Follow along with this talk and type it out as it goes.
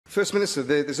First Minister,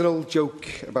 there's an old joke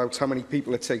about how many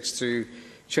people it takes to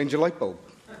change a light bulb.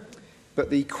 But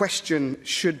the question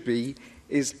should be,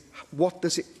 what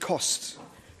does it cost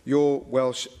your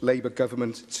Welsh Labour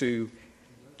government to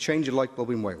change a light bulb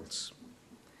in Wales?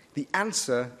 The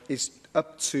answer is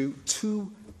up to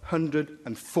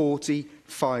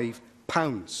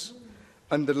 £245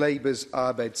 under Labour's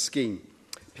Arbed scheme,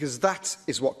 because that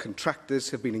is what contractors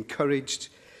have been encouraged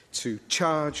to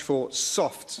charge for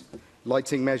soft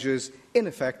lighting measures, in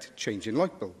effect changing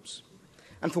light bulbs.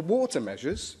 And for water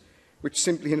measures, which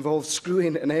simply involve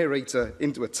screwing an aerator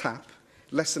into a tap,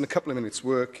 less than a couple of minutes'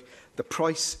 work, the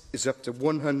price is up to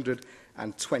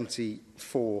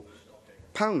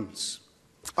 £124.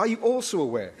 Are you also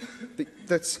aware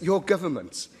that your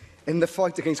government, in the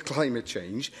fight against climate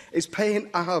change, is paying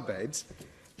Arbed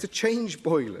to change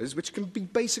boilers which can be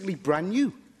basically brand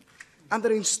new? And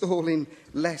they're installing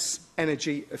less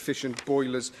energy-efficient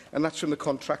boilers, and that's from the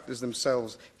contractors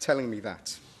themselves telling me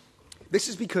that. This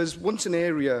is because once an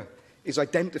area is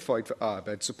identified for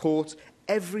Arbed support,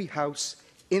 every house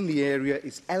in the area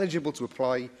is eligible to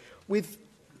apply with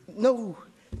no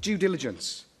due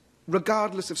diligence,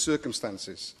 regardless of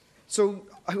circumstances. So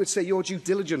I would say your due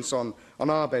diligence on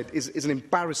Arbed is an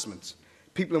embarrassment.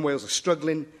 People in Wales are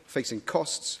struggling, facing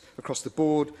costs across the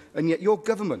board, and yet your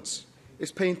government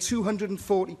is paying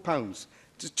 £240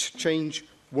 to change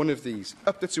one of these,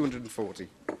 up to £240,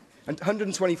 and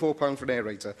 £124 for an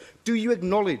aerator. Do you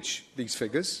acknowledge these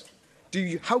figures?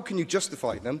 How can you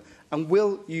justify them? And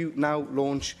will you now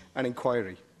launch an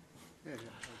inquiry?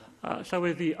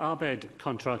 So the Arbed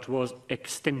contract was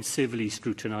extensively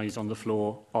scrutinised on the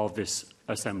floor of this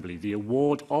Assembly. The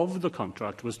award of the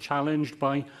contract was challenged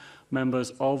by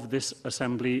members of this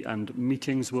Assembly, and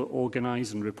meetings were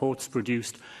organised and reports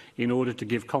produced in order to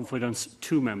give confidence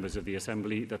to members of the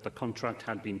Assembly that the contract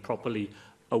had been properly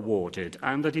awarded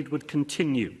and that it would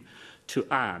continue to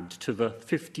add to the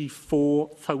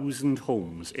 54,000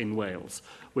 homes in Wales,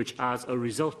 which as a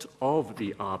result of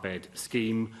the Arbed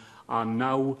scheme are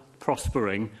now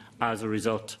prospering as a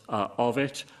result of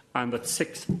it, and that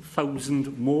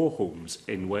 6,000 more homes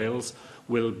in Wales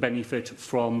will benefit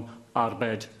from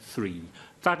Arbed 3.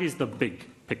 That is the big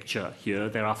picture here.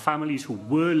 There are families who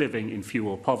were living in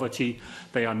fuel poverty.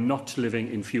 They are not living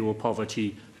in fuel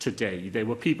poverty today. There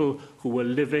were people who were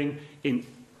living in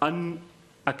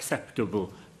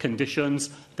unacceptable conditions.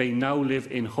 They now live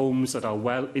in homes that are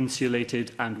well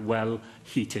insulated and well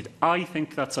heated. I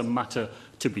think that's a matter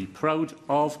to be proud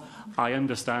of. I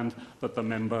understand that the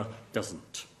member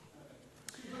doesn't.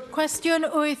 Question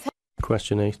 8.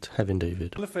 Question 8, Hefin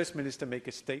David. Will the First Minister make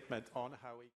a statement on how he...